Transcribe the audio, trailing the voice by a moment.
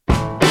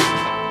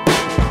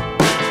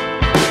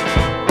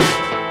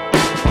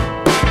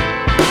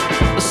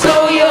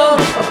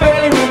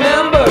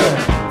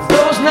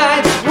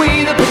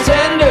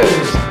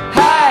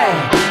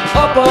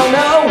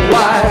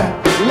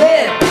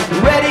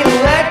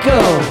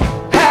echo,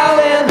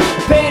 howling,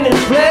 pain and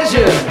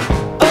pleasure,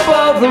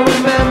 above the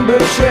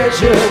remembered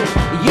treasure.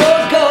 Your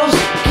ghost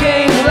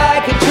came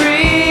like a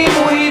dream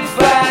we'd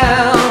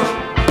found.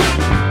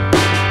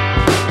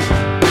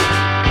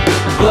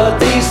 But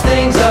these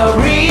things are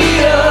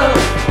real,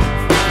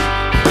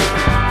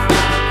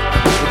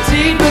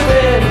 deeper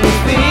than we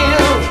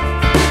feel.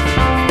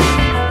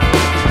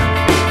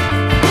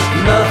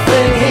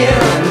 Nothing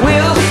here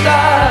will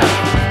stop.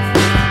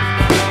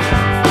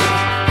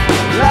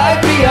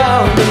 Life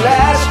beyond the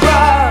last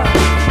drop.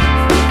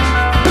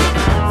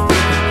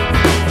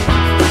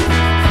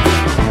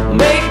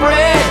 Make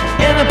bread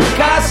in a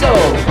Picasso.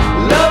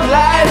 Love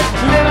life,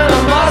 live in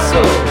a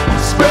muscle.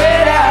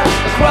 Spread out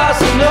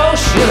across an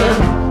ocean,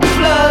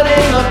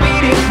 flooding a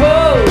beating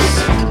pulse.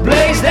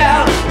 Blazed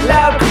out,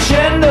 loud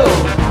crescendo,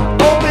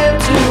 open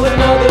to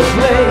another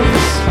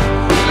place.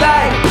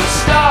 Like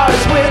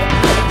stars with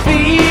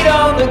feet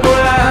on the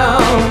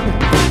ground.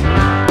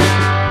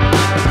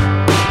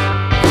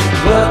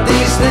 But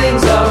these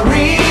things are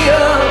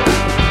real,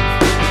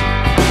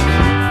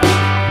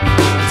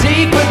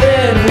 deeper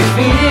than we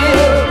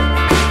feel.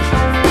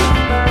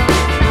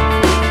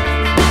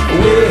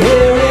 We're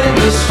here in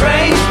this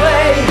strange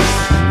place,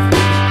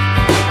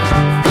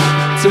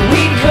 so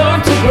we learn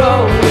to grow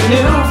a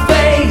new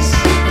face.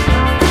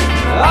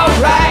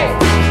 Alright.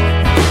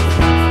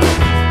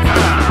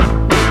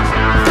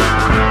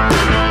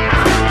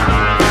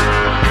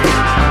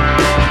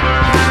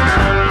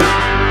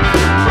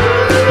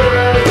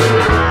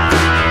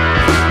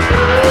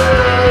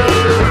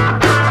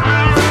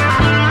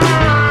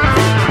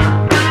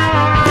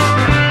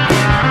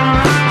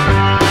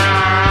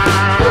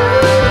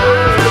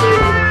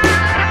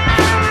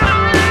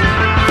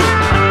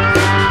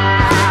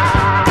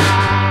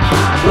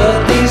 But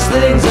these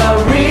things